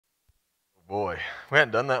boy, we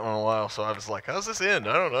hadn't done that one in a while, so I was like, how's this end?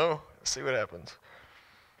 I don't know. Let's see what happens.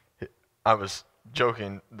 I was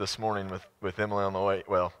joking this morning with Emily on the way.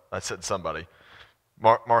 Well, I said somebody.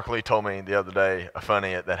 Mark Lee told me the other day a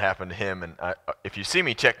funny that happened to him, and if you see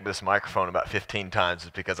me check this microphone about 15 times,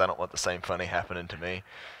 it's because I don't want the same funny happening to me.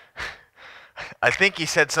 I think he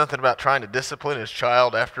said something about trying to discipline his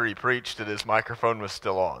child after he preached and his microphone was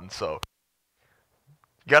still on. So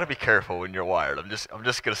you got to be careful when you're wired. I'm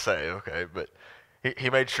just gonna say, okay, but he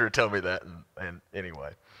made sure to tell me that, and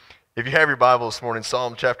anyway, if you have your Bible this morning,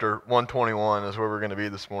 Psalm chapter 121 is where we're going to be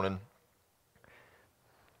this morning.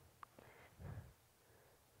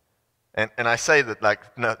 And I say that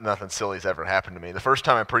like nothing silly's ever happened to me. The first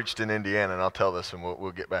time I preached in Indiana, and I'll tell this, and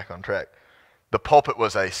we'll get back on track. The pulpit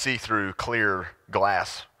was a see-through, clear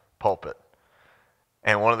glass pulpit.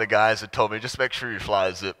 And one of the guys had told me, just make sure your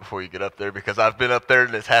fly zip before you get up there, because I've been up there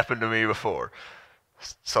and it's happened to me before.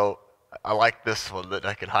 So I like this one that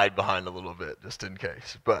I could hide behind a little bit, just in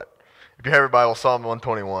case. But if you have your Bible, Psalm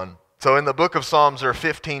 121. So in the book of Psalms, there are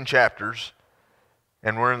 15 chapters,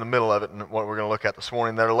 and we're in the middle of it, and what we're going to look at this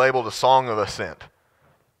morning, that are labeled a Song of Ascent.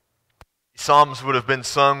 Psalms would have been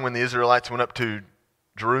sung when the Israelites went up to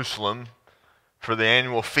Jerusalem for the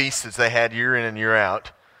annual feasts that they had year in and year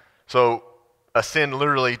out. So ascend,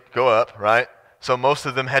 literally go up, right? So most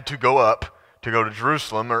of them had to go up to go to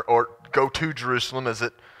Jerusalem, or go to Jerusalem, as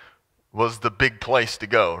it was the big place to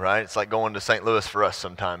go, right? It's like going to St. Louis for us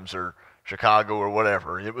sometimes, or Chicago or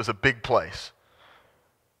whatever. It was a big place.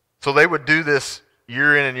 So they would do this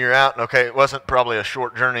year in and year out, and okay, it wasn't probably a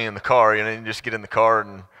short journey in the car, you just get in the car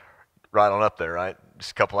and ride on up there, right?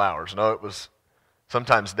 Just a couple hours. No, it was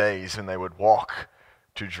sometimes days, and they would walk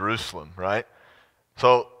to Jerusalem, right?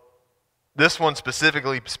 So this one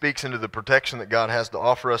specifically speaks into the protection that God has to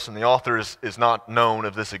offer us, and the author is not known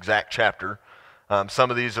of this exact chapter. Some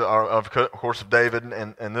of these are, of course, of David,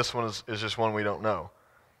 and this one is just one we don't know.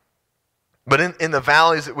 But in the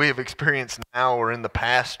valleys that we have experienced now, or in the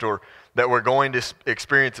past, or that we're going to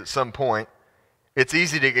experience at some point, it's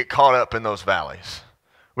easy to get caught up in those valleys.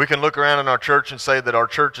 We can look around in our church and say that our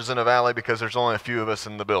church is in a valley because there's only a few of us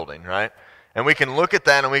in the building, right? And we can look at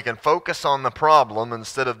that and we can focus on the problem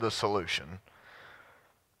instead of the solution.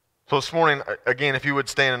 So this morning, again, if you would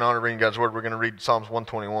stand in honor of reading God's Word, we're going to read Psalms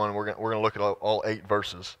 121. We're going to look at all 8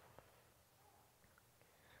 verses.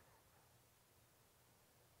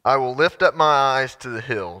 I will lift up my eyes to the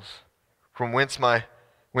hills, from whence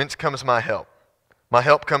comes my help. My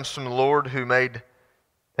help comes from the Lord who made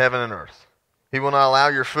heaven and earth. He will not allow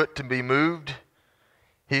your foot to be moved.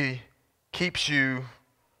 He who keeps you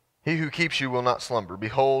will not slumber.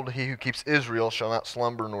 Behold, he who keeps Israel shall not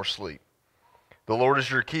slumber nor sleep. The Lord is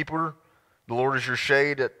your keeper. The Lord is your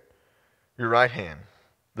shade at your right hand.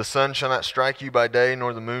 The sun shall not strike you by day,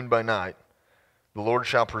 nor the moon by night. The Lord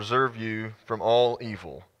shall preserve you from all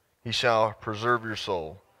evil. He shall preserve your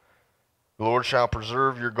soul. The Lord shall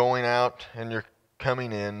preserve your going out and your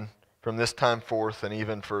coming in from this time forth and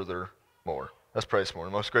even further more. Let's pray this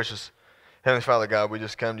morning. Most gracious Heavenly Father, God, we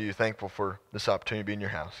just come to you thankful for this opportunity to be in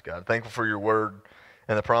your house, God. Thankful for your word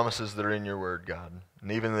and the promises that are in your word, God.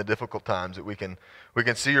 And even in the difficult times that we can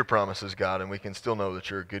see your promises, God, and we can still know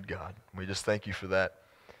that you're a good God. We just thank you for that.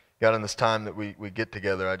 God, in this time that we get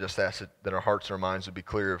together, I just ask that our hearts and our minds would be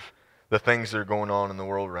clear of the things that are going on in the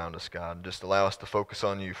world around us, God. Just allow us to focus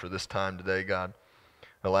on you for this time today, God.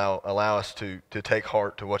 Allow us to take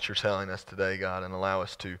heart to what you're telling us today, God, and allow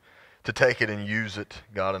us to take it and use it,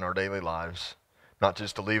 God, in our daily lives. Not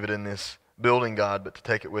just to leave it in this building, God, but to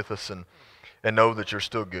take it with us and know that you're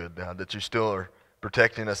still good, God, that you still are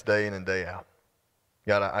protecting us day in and day out.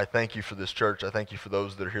 God, I thank you for this church. I thank you for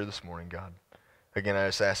those that are here this morning, God. Again, I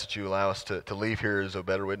just ask that you allow us to leave here as a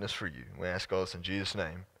better witness for you. We ask all this in Jesus'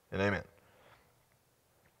 name, and amen.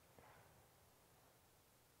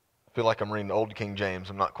 I feel like I'm reading the Old King James.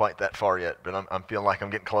 I'm not quite that far yet, but I'm feeling like I'm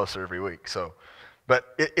getting closer every week. But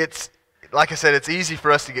it's, like I said, it's easy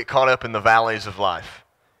for us to get caught up in the valleys of life.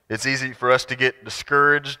 It's easy for us to get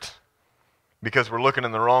discouraged because we're looking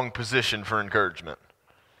in the wrong position for encouragement.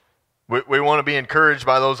 We want to be encouraged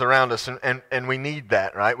by those around us, and we need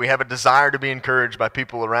that, right? We have a desire to be encouraged by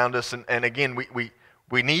people around us, and again,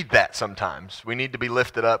 we need that sometimes. We need to be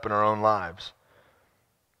lifted up in our own lives.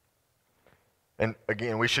 And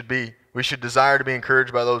again, we should desire to be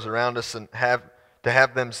encouraged by those around us and have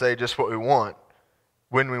them say just what we want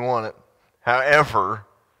when we want it. However,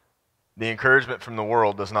 the encouragement from the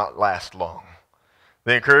world does not last long.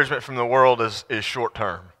 The encouragement from the world is short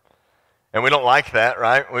term. And we don't like that,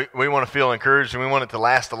 right? We want to feel encouraged and we want it to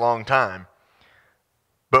last a long time.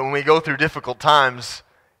 But when we go through difficult times,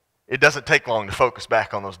 it doesn't take long to focus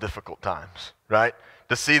back on those difficult times, right?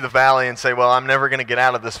 To see the valley and say, well, I'm never going to get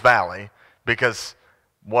out of this valley because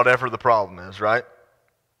whatever the problem is, right?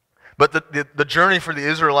 But the journey for the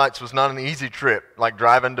Israelites was not an easy trip, like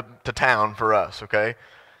driving to town for us, okay?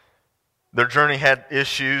 Their journey had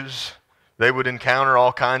issues. They would encounter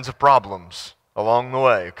all kinds of problems along the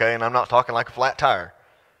way, okay? And I'm not talking like a flat tire.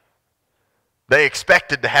 They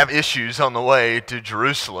expected to have issues on the way to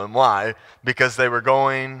Jerusalem. Why? Because they were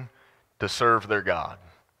going to serve their God.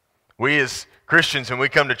 We as Christians, when we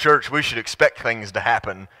come to church, we should expect things to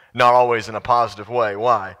happen, not always in a positive way.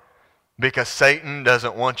 Why? Because Satan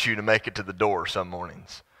doesn't want you to make it to the door some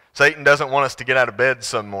mornings. Satan doesn't want us to get out of bed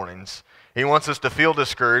some mornings. He wants us to feel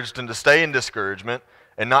discouraged and to stay in discouragement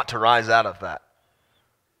and not to rise out of that.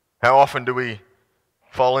 How often do we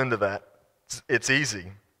fall into that? It's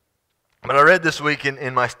easy. But I read this week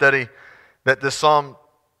in my study that this psalm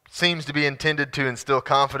seems to be intended to instill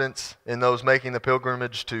confidence in those making the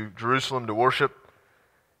pilgrimage to Jerusalem to worship.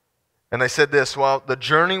 And they said this: while the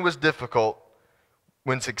journey was difficult,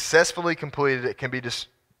 when successfully completed, it can be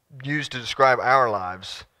used to describe our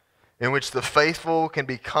lives, in which the faithful can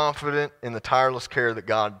be confident in the tireless care that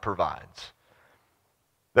God provides.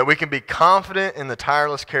 That we can be confident in the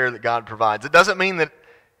tireless care that God provides. It doesn't mean that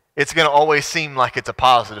it's going to always seem like it's a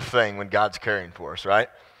positive thing when God's caring for us, right?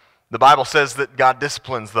 The Bible says that God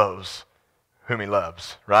disciplines those whom He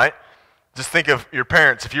loves, right? Just think of your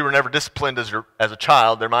parents. If you were never disciplined as a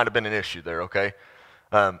child, there might have been an issue there, okay?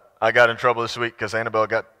 I got in trouble this week because Annabelle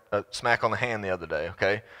got a smack on the hand the other day,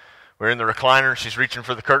 okay? We're in the recliner, she's reaching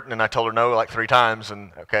for the curtain, and I told her no like 3 times,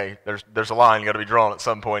 and okay, there's a line got to be drawn at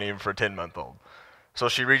some point, even for a 10-month-old. So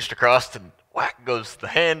she reached across, and whack goes the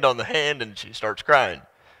hand on the hand, and she starts crying.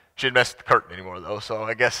 She didn't mess with the curtain anymore, though, so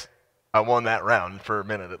I guess I won that round for a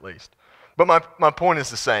minute at least. But my point is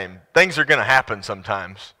the same. Things are going to happen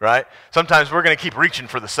sometimes, right? Sometimes we're going to keep reaching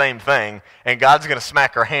for the same thing, and God's going to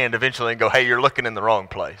smack our hand eventually and go, hey, you're looking in the wrong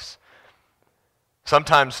place.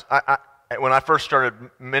 Sometimes, when I first started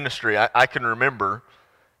ministry, I can remember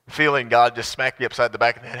feeling God just smack me upside the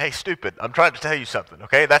back of the head. Hey, stupid, I'm trying to tell you something,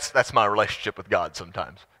 okay? That's my relationship with God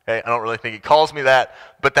sometimes. Okay? I don't really think He calls me that,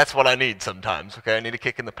 but that's what I need sometimes, okay? I need a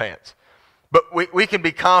kick in the pants. But we can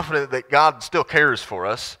be confident that God still cares for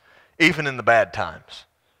us, even in the bad times.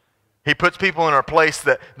 He puts people in our place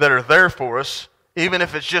that are there for us, even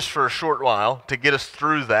if it's just for a short while, to get us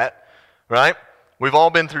through that, right? We've all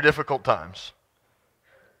been through difficult times.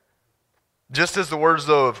 Just as the words,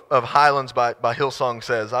 though, of Highlands by Hillsong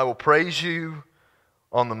says, I will praise you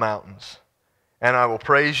on the mountains, and I will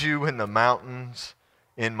praise you in the mountains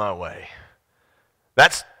in my way.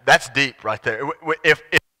 That's deep right there. If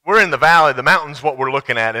we're in the valley, the mountain's what we're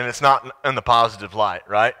looking at, and it's not in the positive light,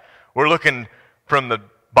 right? We're looking from the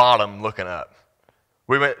bottom looking up.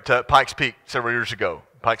 We went to Pikes Peak several years ago.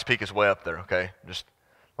 Pikes Peak is way up there, okay? Just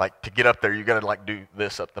like to get up there, you got to like do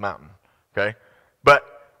this up the mountain, okay? But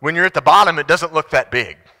when you're at the bottom, it doesn't look that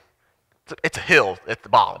big. It's a hill at the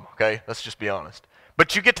bottom, okay? Let's just be honest.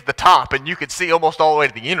 But you get to the top, and you can see almost all the way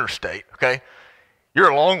to the interstate, okay? You're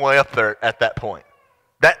a long way up there at that point.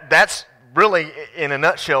 That's really, in a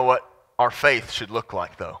nutshell, what our faith should look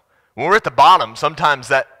like, though. When we're at the bottom, sometimes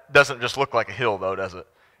that doesn't just look like a hill, though, does it?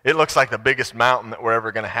 It looks like the biggest mountain that we're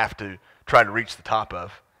ever going to have to try to reach the top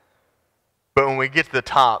of. But when we get to the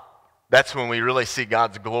top, that's when we really see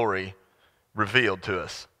God's glory revealed to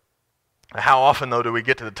us. How often, though, do we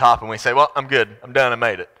get to the top and we say, well, I'm good, I'm done, I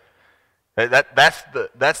made it. That's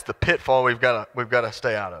the pitfall we've got to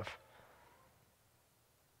stay out of.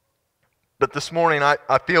 But this morning,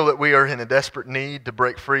 I feel that we are in a desperate need to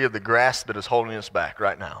break free of the grasp that is holding us back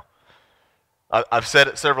right now. I've said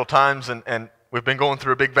it several times, and we've been going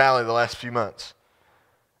through a big valley the last few months.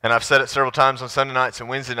 And I've said it several times on Sunday nights and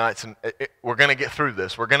Wednesday nights, and we're going to get through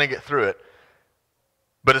this. We're going to get through it.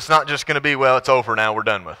 But it's not just going to be, well, it's over now, we're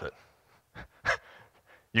done with it.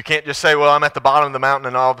 You can't just say, well, I'm at the bottom of the mountain,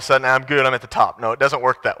 and all of a sudden, I'm good, I'm at the top. No, it doesn't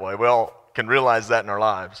work that way. We all can realize that in our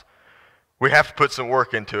lives. We have to put some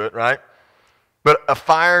work into it, right? But a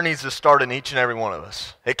fire needs to start in each and every one of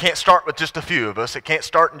us. It can't start with just a few of us. It can't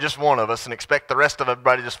start in just one of us and expect the rest of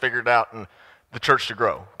everybody to just figure it out and the church to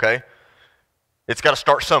grow, okay? It's got to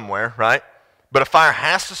start somewhere, right? But a fire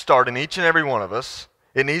has to start in each and every one of us.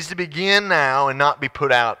 It needs to begin now and not be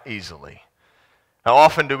put out easily. How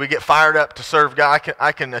often do we get fired up to serve God?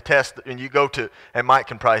 I can attest that when you go to, and Mike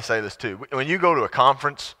can probably say this too, when you go to a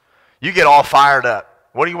conference, you get all fired up.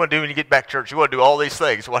 What do you want to do when you get back to church? You want to do all these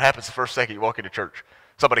things. What happens the first second you walk into church?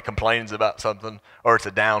 Somebody complains about something, or it's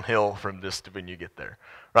a downhill from just when you get there,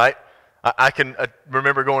 right? I can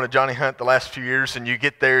remember going to Johnny Hunt the last few years, and you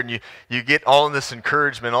get there and you get all of this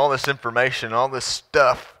encouragement, all this information, all this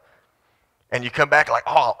stuff, and you come back like,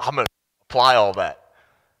 oh, I'm going to apply all that.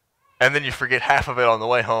 And then you forget half of it on the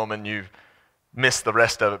way home, and you miss the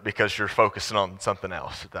rest of it because you're focusing on something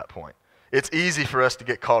else at that point. It's easy for us to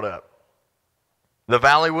get caught up. The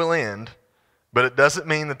valley will end, but it doesn't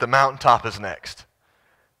mean that the mountaintop is next.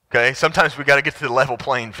 Okay? Sometimes we got to get to the level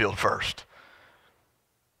playing field first.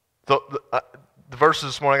 So the verses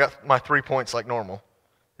this morning, I got my 3 points like normal.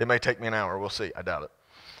 It may take me an hour. We'll see. I doubt it.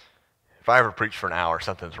 If I ever preach for an hour,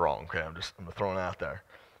 something's wrong. Okay, I'm throwing it out there.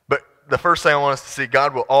 But the first thing I want us to see,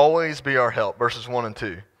 God will always be our help. Verses 1 and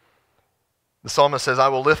 2. The psalmist says, I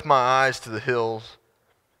will lift my eyes to the hills,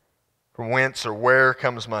 from whence or where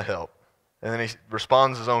comes my help? And then he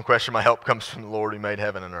responds his own question, my help comes from the Lord who made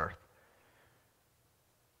heaven and earth.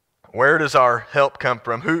 Where does our help come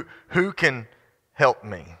from? Who can help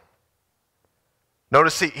me?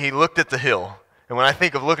 Notice he looked at the hill. And when I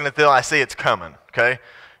think of looking at the hill, I see it's coming, okay?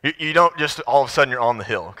 You don't just all of a sudden you're on the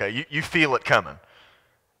hill, okay? You feel it coming.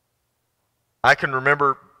 I can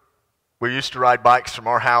remember we used to ride bikes from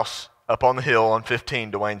our house up on the hill on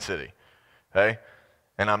 15 to Wayne City, okay?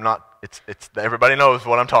 And I'm not, everybody knows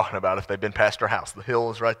what I'm talking about if they've been past our house. The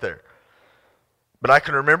hill is right there. But I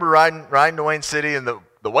can remember riding to Wayne City, and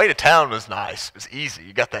the way to town was nice. It was easy.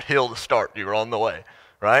 You got that hill to start. You were on the way,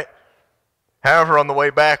 right? However, on the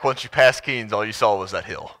way back, once you passed Keens, all you saw was that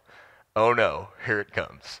hill. Oh no, here it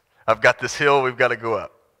comes. I've got this hill we've got to go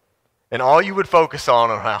up. And all you would focus on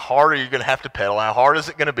how hard are you going to have to pedal, how hard is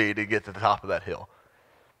it going to be to get to the top of that hill.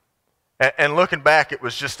 And looking back, it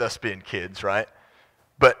was just us being kids, right?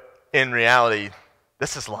 But in reality,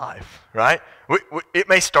 this is life, right? It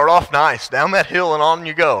may start off nice, down that hill and on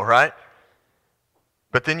you go, right?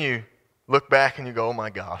 But then you look back and you go, oh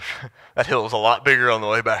my gosh, that hill is a lot bigger on the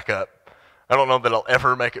way back up. I don't know that I'll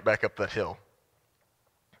ever make it back up that hill.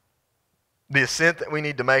 The ascent that we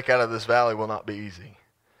need to make out of this valley will not be easy.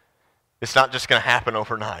 It's not just going to happen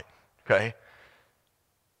overnight, okay?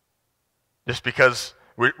 Just because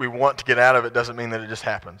we want to get out of it doesn't mean that it just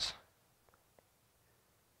happens.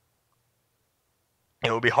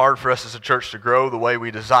 It will be hard for us as a church to grow the way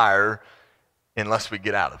we desire unless we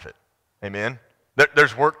get out of it. Amen?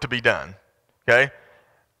 There's work to be done, okay?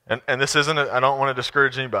 And this isn't, I don't want to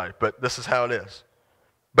discourage anybody, but this is how it is.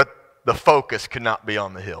 But the focus cannot be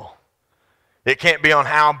on the hill. It can't be on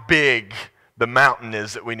how big the mountain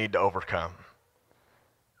is that we need to overcome.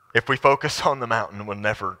 If we focus on the mountain,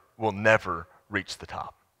 we'll never reach the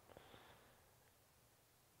top.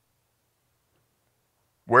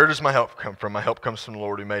 Where does my help come from? My help comes from the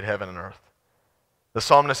Lord who made heaven and earth. The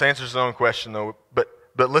psalmist answers his own question, though, but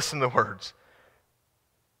listen to the words.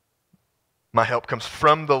 My help comes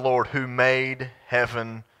from the Lord who made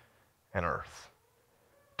heaven and earth.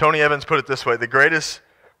 Tony Evans put it this way, the greatest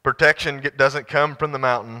protection doesn't come from the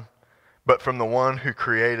mountain, but from the one who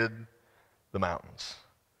created the mountains.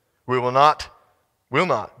 We will not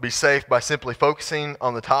be safe by simply focusing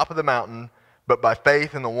on the top of the mountain, but by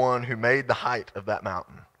faith in the one who made the height of that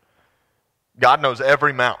mountain. God knows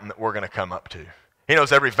every mountain that we're going to come up to. He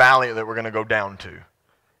knows every valley that we're going to go down to.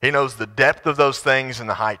 He knows the depth of those things and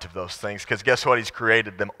the height of those things, because guess what? He's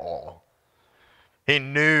created them all. He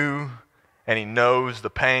knew and he knows the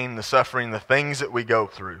pain, the suffering, the things that we go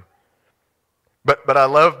through. But I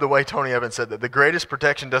love the way Tony Evans said that the greatest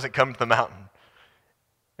protection doesn't come from the mountain.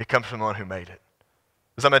 It comes from the one who made it.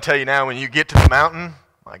 Because I'm going to tell you now, when you get to the mountain,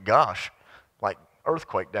 my gosh, like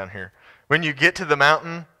earthquake down here. When you get to the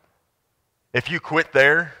mountain, if you quit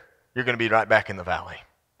there, you're going to be right back in the valley.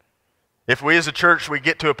 If we as a church, we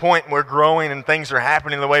get to a point where we're growing and things are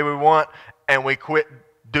happening the way we want, and we quit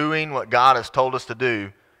doing what God has told us to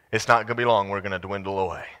do, it's not going to be long. We're going to dwindle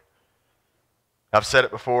away. I've said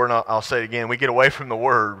it before, and I'll say it again. We get away from the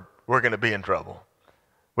Word, we're going to be in trouble.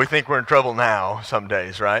 We think we're in trouble now some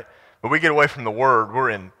days, right? But we get away from the Word, we're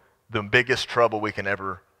in the biggest trouble we can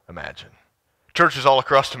ever imagine. Churches all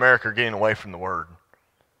across America are getting away from the Word.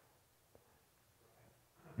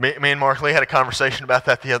 Me and Mark Lee had a conversation about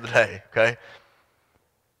that the other day, okay?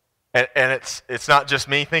 And it's not just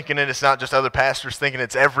me thinking it, it's not just other pastors thinking it,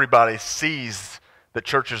 it's everybody sees that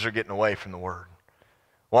churches are getting away from the Word.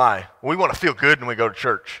 Why? We want to feel good when we go to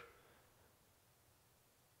church.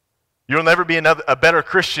 You'll never be a better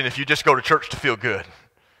Christian if you just go to church to feel good,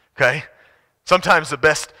 okay? Sometimes the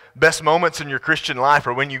best moments in your Christian life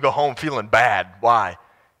are when you go home feeling bad. Why?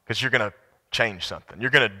 Because you're going to change something.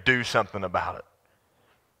 You're going to do something about it.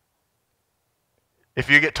 If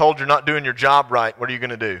you get told you're not doing your job right, what are you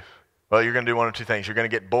going to do? Well, you're going to do one of two things. You're going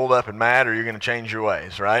to get bulled up and mad, or you're going to change your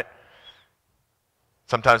ways, right?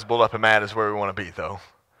 Sometimes build up and mad is where we want to be, though.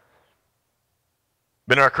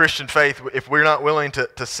 But in our Christian faith, if we're not willing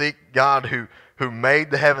to seek God who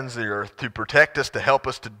made the heavens and the earth to protect us, to help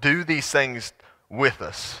us, to do these things with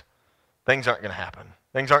us, things aren't going to happen.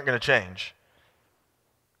 Things aren't going to change.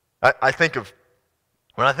 When I think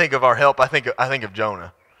of our help, I think of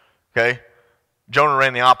Jonah. Okay? Jonah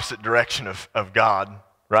ran the opposite direction of God,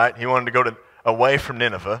 right? He wanted to go away from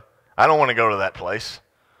Nineveh. I don't want to go to that place.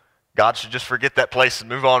 God should just forget that place and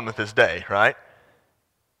move on with his day, right?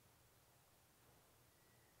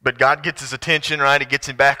 But God gets his attention, right? He gets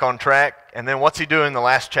him back on track. And then what's he doing in the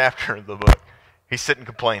last chapter of the book? He's sitting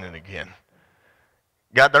complaining again.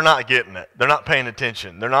 God, they're not getting it. They're not paying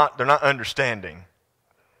attention. They're not understanding.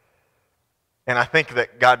 And I think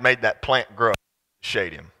that God made that plant grow to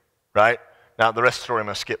shade him, right? Now, the rest of the story I'm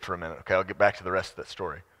going to skip for a minute, okay? I'll get back to the rest of that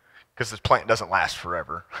story. Because this plant doesn't last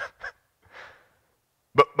forever.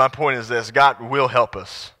 But my point is this: God will help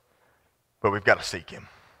us, but we've got to seek him.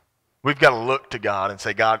 We've got to look to God and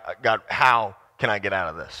say, God, how can I get out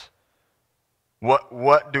of this?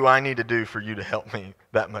 What do I need to do for you to help me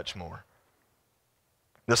that much more?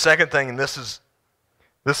 The second thing, and this is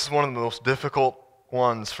one of the most difficult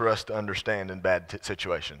ones for us to understand in bad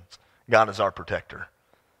situations. God is our protector.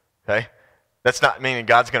 Okay? That's not meaning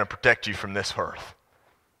God's going to protect you from this earth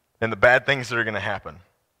and the bad things that are going to happen.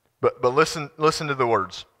 But listen to the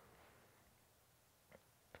words.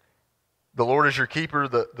 The Lord is your keeper.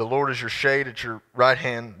 The Lord is your shade at your right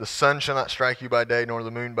hand. The sun shall not strike you by day, nor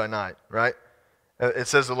the moon by night. Right? It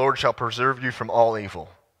says the Lord shall preserve you from all evil.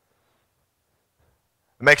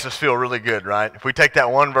 It makes us feel really good, right? If we take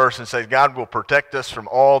that one verse and say God will protect us from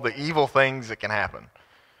all the evil things that can happen.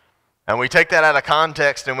 And we take that out of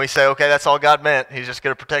context and we say, okay, that's all God meant. He's just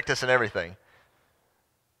going to protect us in everything.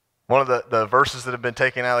 One of the verses that have been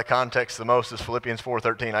taken out of context the most is Philippians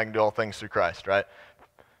 4:13. I can do all things through Christ, right?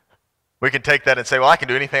 We can take that and say, well, I can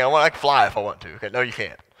do anything I want. I can fly if I want to. Okay, no, you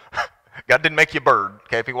can't. God didn't make you a bird.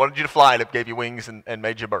 Okay, if he wanted you to fly, he gave you wings and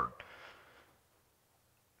made you a bird.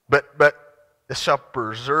 But it shall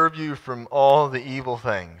preserve you from all the evil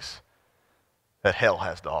things that hell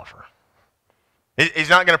has to offer. He's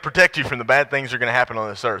not going to protect you from the bad things that are going to happen on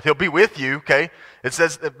this earth. He'll be with you, okay? It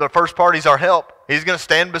says the first part is our help. He's going to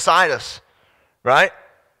stand beside us, right?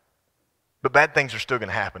 But bad things are still going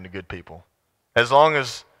to happen to good people. As long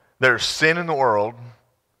as there's sin in the world,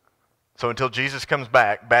 so until Jesus comes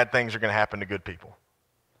back, bad things are going to happen to good people.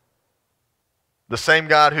 The same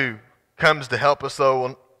God who comes to help us,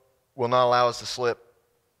 though, will not allow us to slip.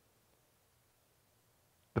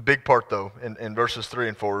 The big part, though, in verses 3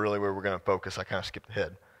 and 4, really where we're going to focus, I kind of skipped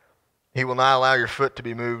ahead. He will not allow your foot to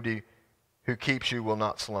be moved. He who keeps you will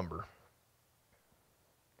not slumber.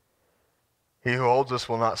 He who holds us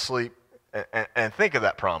will not sleep. And think of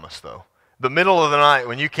that promise, though. The middle of the night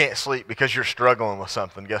when you can't sleep because you're struggling with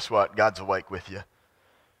something, guess what? God's awake with you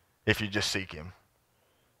if you just seek him.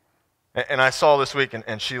 And I saw this week,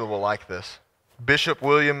 and Sheila will like this, Bishop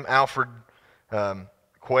William Alfred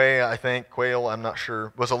Quayle, I'm not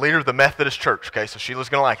sure, was a leader of the Methodist Church. Okay, so Sheila's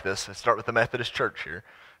going to like this. Let's start with the Methodist Church here.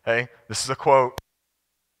 Okay, this is a quote.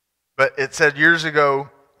 But it said years ago,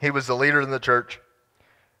 he was the leader in the church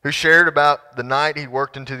who shared about the night he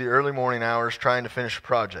worked into the early morning hours trying to finish a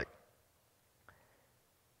project.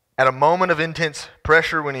 At a moment of intense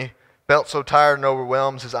pressure when he felt so tired and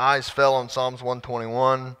overwhelmed, his eyes fell on Psalms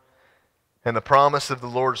 121 and the promise of the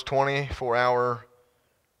Lord's 24-hour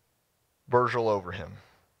vigil over him.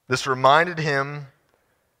 This reminded him,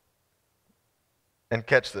 and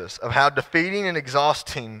catch this, of how defeating and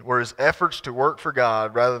exhausting were his efforts to work for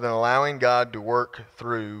God rather than allowing God to work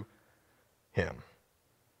through him.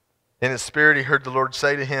 In his spirit, he heard the Lord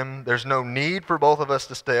say to him, there's no need for both of us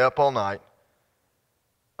to stay up all night.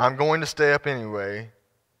 I'm going to stay up anyway,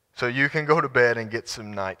 so you can go to bed and get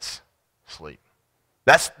some night's sleep.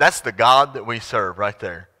 That's the God that we serve right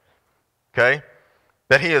there. Okay?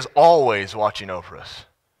 That he is always watching over us.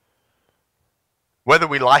 Whether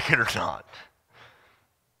we like it or not.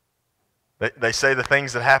 They say the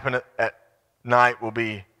things that happen at night will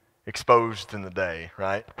be exposed in the day,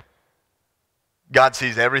 right? God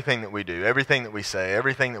sees everything that we do, everything that we say,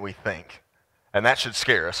 everything that we think. And that should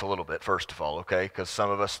scare us a little bit, first of all, okay? Because some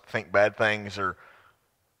of us think bad things or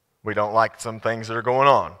we don't like some things that are going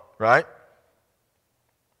on, right?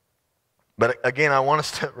 But again, I want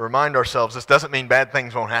us to remind ourselves this doesn't mean bad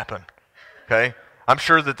things won't happen, okay? I'm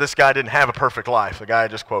sure that this guy didn't have a perfect life, the guy I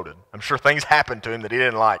just quoted. I'm sure things happened to him that he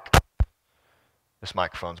didn't like. This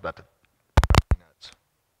microphone's about to nuts.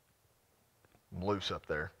 I'm loose up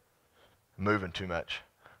there. I'm moving too much.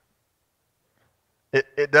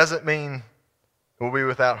 It doesn't mean we'll be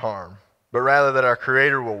without harm. but rather that our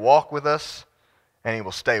Creator will walk with us and He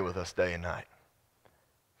will stay with us day and night.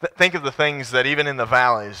 Think of the things that even in the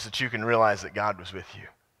valleys that you can realize that God was with you.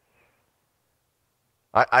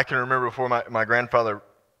 I can remember before my grandfather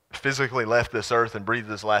physically left this earth and breathed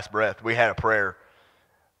his last breath, we had a prayer.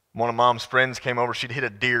 One of Mom's friends came over. She'd hit a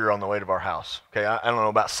deer on the way to our house. Okay, I don't know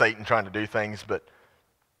about Satan trying to do things, but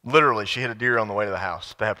literally she hit a deer on the way to the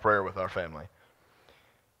house to have prayer with our family.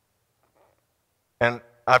 And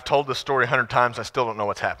I've told this story 100 times. I still don't know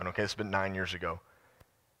what's happened. Okay, it's been 9 years ago.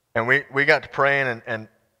 And we got to praying, and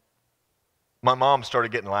my mom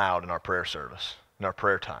started getting loud in our prayer service, in our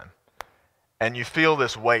prayer time. And you feel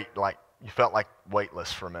this weight, like you felt like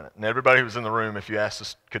weightless for a minute. And everybody who was in the room, if you asked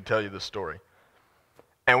us, could tell you this story.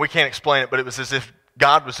 And we can't explain it, but it was as if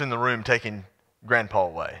God was in the room taking Grandpa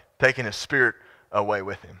away, taking his spirit away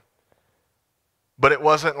with him. But it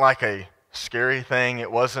wasn't like a scary thing.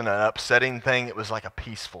 It wasn't an upsetting thing. It was like a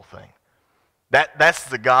peaceful thing. That's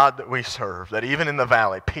the God that we serve, that even in the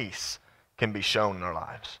valley, peace can be shown in our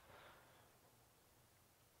lives.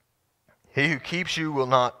 He who keeps you will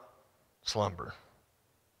not slumber.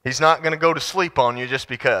 He's not going to go to sleep on you just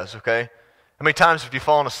because, okay? How many times have you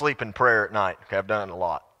fallen asleep in prayer at night? Okay, I've done it a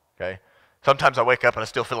lot, okay? Sometimes I wake up and I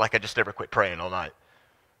still feel like I just never quit praying all night.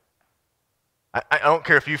 I don't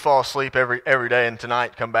care if you fall asleep every day, and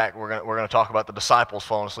tonight come back, we're going to talk about the disciples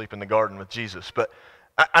falling asleep in the garden with Jesus. But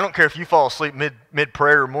I don't care if you fall asleep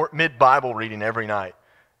mid-prayer or mid-Bible reading every night.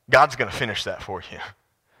 God's going to finish that for you.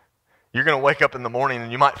 You're going to wake up in the morning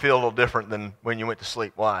and you might feel a little different than when you went to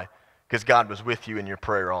sleep. Why? Because God was with you in your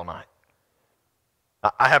prayer all night.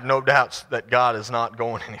 I have no doubts that God is not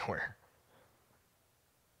going anywhere.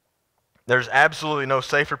 There's absolutely no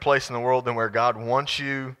safer place in the world than where God wants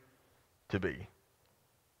you to be.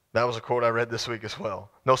 That was a quote I read this week as well.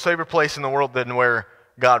 No safer place in the world than where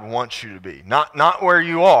God wants you to be. Not where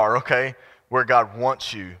you are, okay? Where God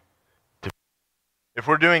wants you to be. If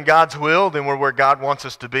we're doing God's will, then we're where God wants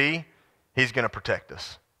us to be. He's going to protect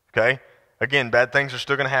us, okay? Again, bad things are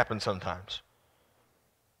still going to happen sometimes.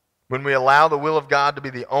 When we allow the will of God to be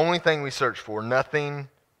the only thing we search for, nothing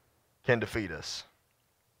can defeat us.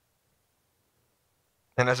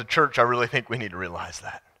 And as a church, I really think we need to realize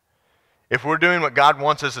that. If we're doing what God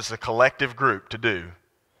wants us as a collective group to do,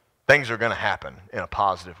 things are going to happen in a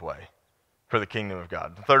positive way for the kingdom of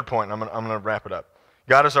God. The third point, I'm going to wrap it up.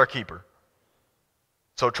 God is our keeper.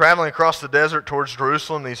 So traveling across the desert towards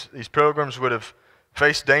Jerusalem, these pilgrims would have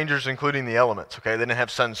faced dangers, including the elements. Okay, they didn't have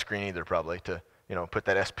sunscreen either, probably, to put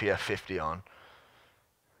that SPF 50 on.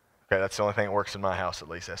 Okay, that's the only thing that works in my house, at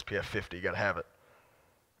least, SPF 50. You got to have it.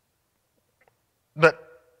 But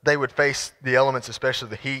they would face the elements, especially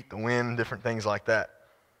the heat, the wind, different things like that.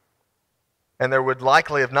 And there would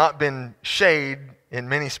likely have not been shade in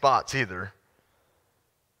many spots either.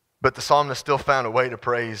 But the psalmist still found a way to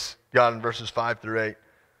praise God in verses 5 through 8.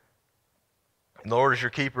 The Lord is your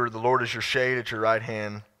keeper, the Lord is your shade at your right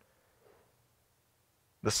hand.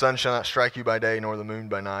 The sun shall not strike you by day, nor the moon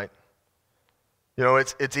by night.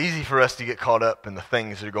 It's easy for us to get caught up in the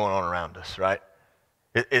things that are going on around us, right?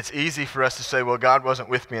 It's easy for us to say, well, God wasn't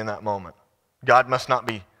with me in that moment. God must not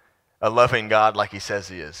be a loving God like He says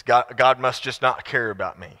He is. God must just not care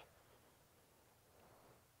about me.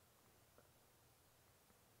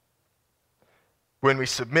 When we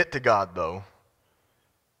submit to God, though,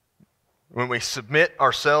 when we submit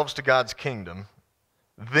ourselves to God's kingdom,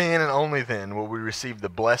 then and only then will we receive the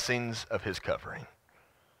blessings of His covering.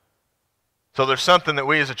 So there's something that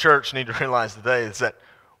we as a church need to realize today, is that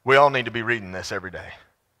we all need to be reading this every day.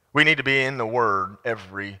 We need to be in the Word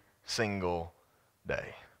every single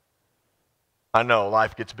day. I know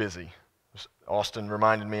life gets busy. Austin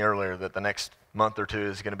reminded me earlier that the next month or two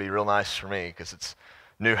is going to be real nice for me because it's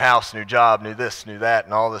new house, new job, new this, new that,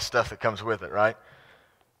 and all this stuff that comes with it, right?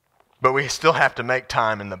 But we still have to make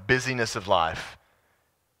time in the busyness of life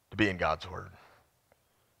to be in God's Word.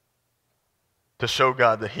 To show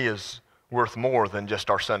God that He is worth more than just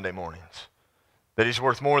our Sunday mornings. That He's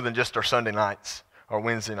worth more than just our Sunday nights, our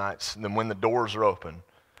Wednesday nights, and then when the doors are open.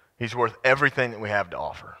 He's worth everything that we have to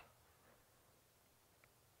offer.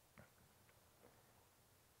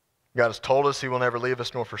 God has told us He will never leave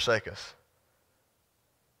us nor forsake us.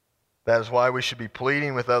 That is why we should be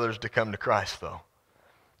pleading with others to come to Christ, though.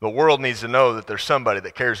 The world needs to know that there's somebody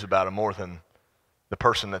that cares about them more than the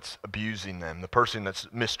person that's abusing them, the person that's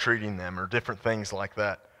mistreating them, or different things like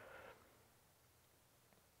that.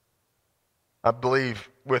 I believe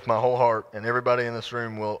with my whole heart, and everybody in this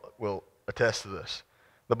room will attest to this.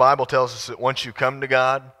 The Bible tells us that once you come to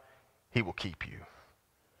God, He will keep you.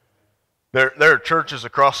 There are churches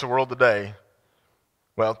across the world today,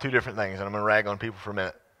 well, two different things, and I'm going to rag on people for a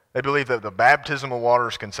minute. They believe that the baptism of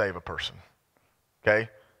waters can save a person. Okay?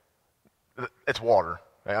 It's water.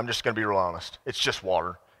 Okay? I'm just going to be real honest. It's just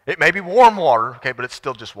water. It may be warm water, okay, but it's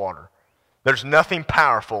still just water. There's nothing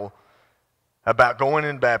powerful about going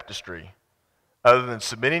in baptistry other than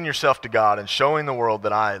submitting yourself to God and showing the world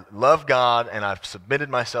that I love God and I've submitted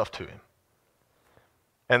myself to Him.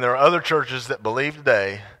 And there are other churches that believe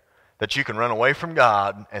today that you can run away from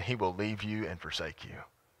God and He will leave you and forsake you.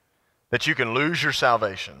 That you can lose your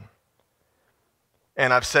salvation.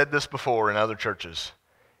 And I've said this before in other churches.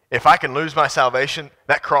 If I can lose my salvation,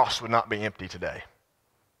 that cross would not be empty today.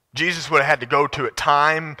 Jesus would have had to go to it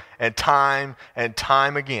time and time and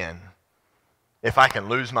time again if I can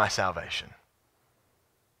lose my salvation.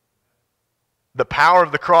 The power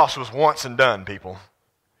of the cross was once and done, people.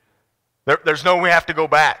 There's no we have to go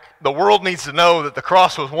back. The world needs to know that the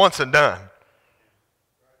cross was once and done.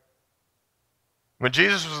 When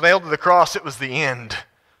Jesus was nailed to the cross, it was the end.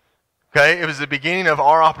 Okay? It was the beginning of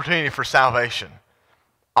our opportunity for salvation.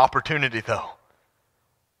 Opportunity, though.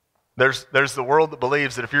 There's the world that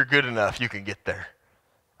believes that if you're good enough, you can get there.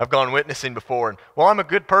 I've gone witnessing before, and, well, I'm a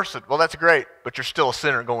good person. Well, that's great, but you're still a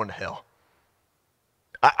sinner going to hell.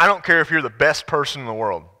 I don't care if you're the best person in the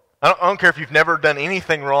world. I don't care if you've never done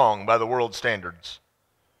anything wrong by the world's standards.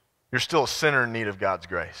 You're still a sinner in need of God's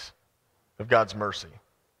grace, of God's mercy.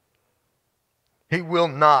 He will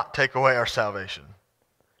not take away our salvation.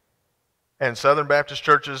 And Southern Baptist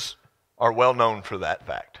churches are well known for that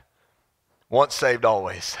fact. Once saved,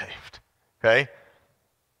 always saved. Okay?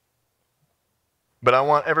 But I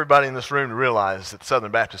want everybody in this room to realize that the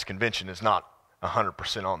Southern Baptist Convention is not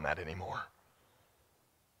 100% on that anymore.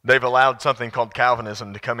 They've allowed something called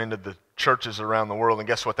Calvinism to come into the churches around the world, and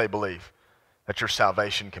guess what they believe? That your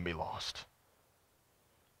salvation can be lost.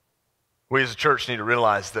 We as a church need to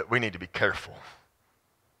realize that we need to be careful.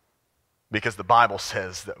 Because the Bible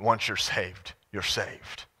says that once you're saved, you're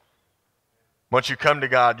saved. Once you come to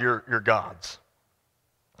God, you're God's.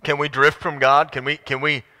 Can we drift from God? Can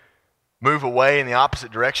we move away in the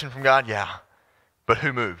opposite direction from God? Yeah. But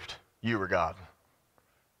who moved? You or God?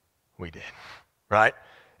 We did. Right?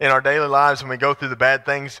 In our daily lives, when we go through the bad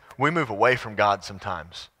things, we move away from God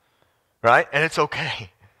sometimes. Right? And it's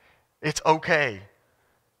okay. It's okay.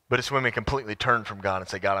 But it's when we completely turn from God and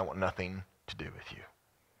say, God, I want nothing to do with you.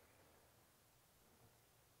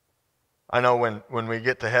 I know when we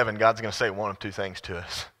get to heaven, God's going to say one of two things to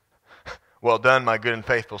us. Well done, my good and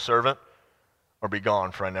faithful servant, or be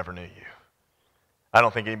gone, for I never knew you. I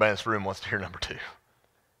don't think anybody in this room wants to hear number two.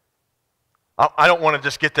 I don't want to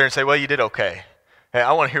just get there and say, well, you did okay. Hey,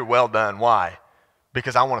 I want to hear well done. Why?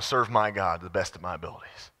 Because I want to serve my God to the best of my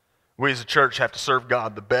abilities. We as a church have to serve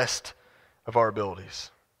God the best of our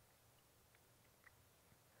abilities.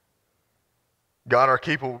 God, our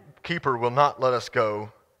keeper, will not let us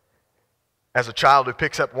go as a child who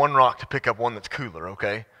picks up one rock to pick up one that's cooler,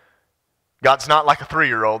 okay? God's not like a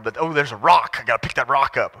 3-year-old that, oh, there's a rock. I got to pick that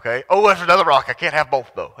rock up, okay? Oh, there's another rock. I can't have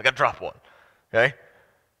both, though. I got to drop one, okay?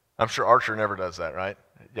 I'm sure Archer never does that, right?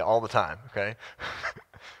 Yeah, all the time, okay?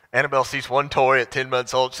 Annabelle sees one toy at 10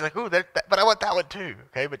 months old. She's like, ooh, but I want that one too,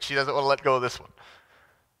 okay? But she doesn't want to let go of this one.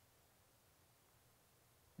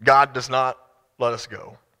 God does not let us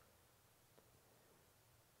go.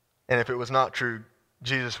 And if it was not true,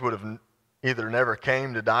 Jesus would have either never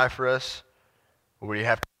came to die for us, or would he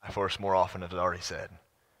have to die for us more often, as I already said.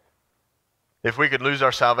 If we could lose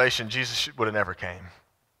our salvation, Jesus would have never came.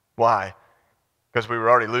 Why? Because we were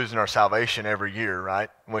already losing our salvation every year, right?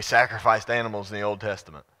 And we sacrificed animals in the Old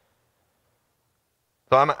Testament.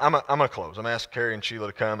 So I'm going to close. I'm going to ask Carrie and Sheila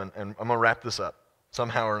to come, and I'm going to wrap this up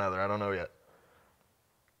somehow or another. I don't know yet.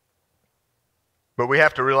 But we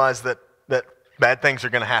have to realize that bad things are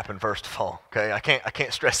going to happen, first of all. Okay, I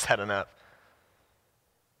can't stress that enough.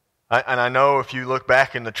 And I know if you look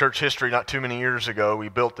back in the church history, not too many years ago, we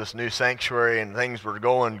built this new sanctuary and things were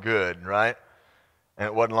going good, right? And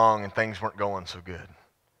it wasn't long and things weren't going so good.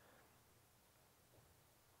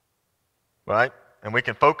 Right? And we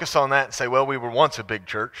can focus on that and say, well, we were once a big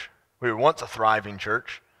church. We were once a thriving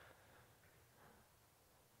church.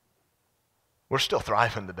 We're still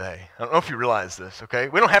thriving today. I don't know if you realize this, okay?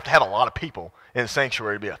 We don't have to have a lot of people in the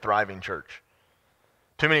sanctuary to be a thriving church.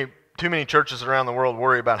 Too many churches around the world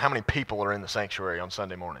worry about how many people are in the sanctuary on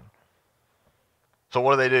Sunday morning. So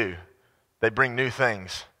what do? They bring new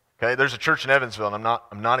things. Okay? There's a church in Evansville, and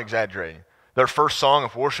I'm not exaggerating. Their first song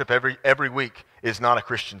of worship every week is not a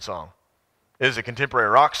Christian song. It is a contemporary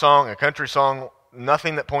rock song, a country song,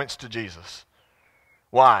 nothing that points to Jesus.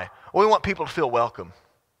 Why? Well, we want people to feel welcome.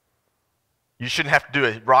 You shouldn't have to do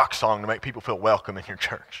a rock song to make people feel welcome in your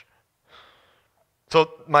church.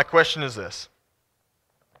 So my question is this.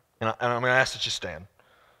 And I'm going to ask that you stand.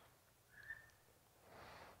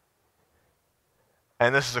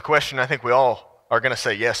 And this is a question I think we all are going to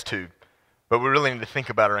say yes to, but we really need to think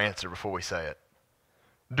about our answer before we say it.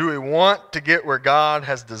 Do we want to get where God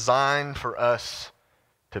has designed for us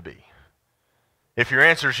to be? If your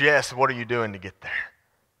answer is yes, what are you doing to get there?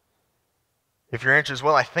 If your answer is,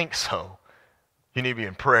 well, I think so, you need to be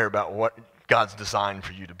in prayer about what God's designed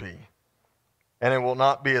for you to be. And it will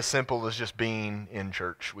not be as simple as just being in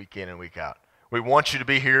church week in and week out. We want you to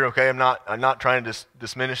be here, okay? I'm not trying to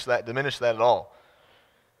diminish that at all.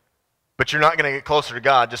 But you're not going to get closer to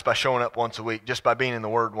God just by showing up once a week, just by being in the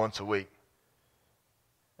Word once a week.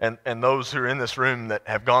 And those who are in this room that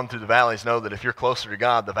have gone through the valleys know that if you're closer to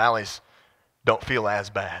God, the valleys don't feel as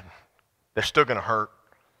bad. They're still going to hurt.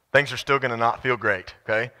 Things are still going to not feel great,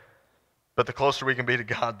 okay? But the closer we can be to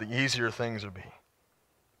God, the easier things will be.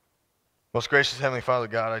 Most gracious Heavenly Father,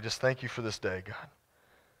 God, I just thank you for this day, God.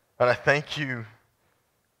 God, I thank you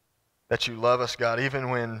that you love us, God, even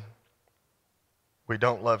when we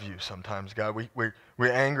don't love you sometimes, God. We're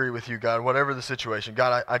angry with you, God, whatever the situation.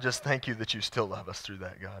 God, I just thank you that you still love us through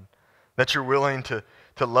that, God. That you're willing to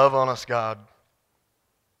love on us, God.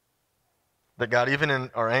 That, God, even in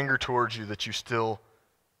our anger towards you, that you still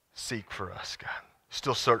seek for us, God. You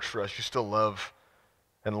still search for us. You still love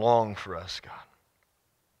and long for us, God.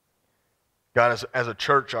 God, as a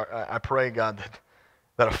church, I pray, God,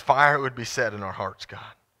 that a fire would be set in our hearts, God.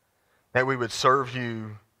 That we would serve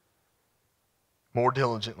you more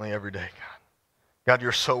diligently every day, God. God,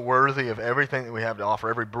 you're so worthy of everything that we have to offer,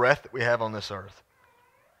 every breath that we have on this earth.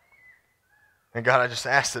 And God, I just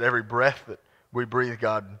ask that every breath that we breathe,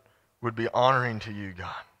 God, would be honoring to you,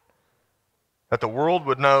 God. That the world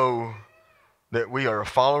would know that we are a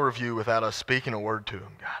follower of you without us speaking a word to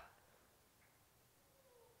them, God.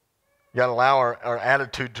 God, allow our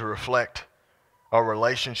attitude to reflect our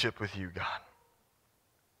relationship with you,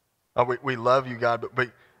 God. We love you, God,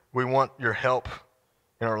 but we want your help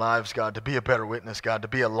in our lives, God, to be a better witness, God, to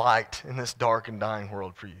be a light in this dark and dying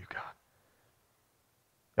world for you, God.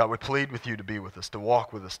 God, we plead with you to be with us, to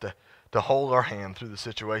walk with us, to hold our hand through the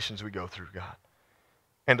situations we go through, God,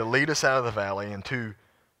 and to lead us out of the valley into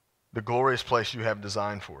the glorious place you have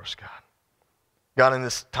designed for us, God. God, in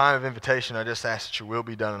this time of invitation, I just ask that your will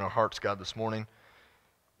be done in our hearts, God, this morning.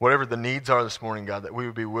 Whatever the needs are this morning, God, that we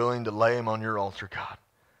would be willing to lay them on your altar, God,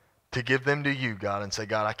 to give them to you, God, and say,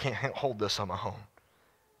 God, I can't hold this on my own.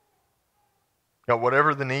 God,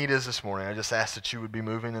 whatever the need is this morning, I just ask that you would be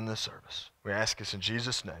moving in this service. We ask this in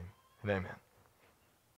Jesus' name, and amen.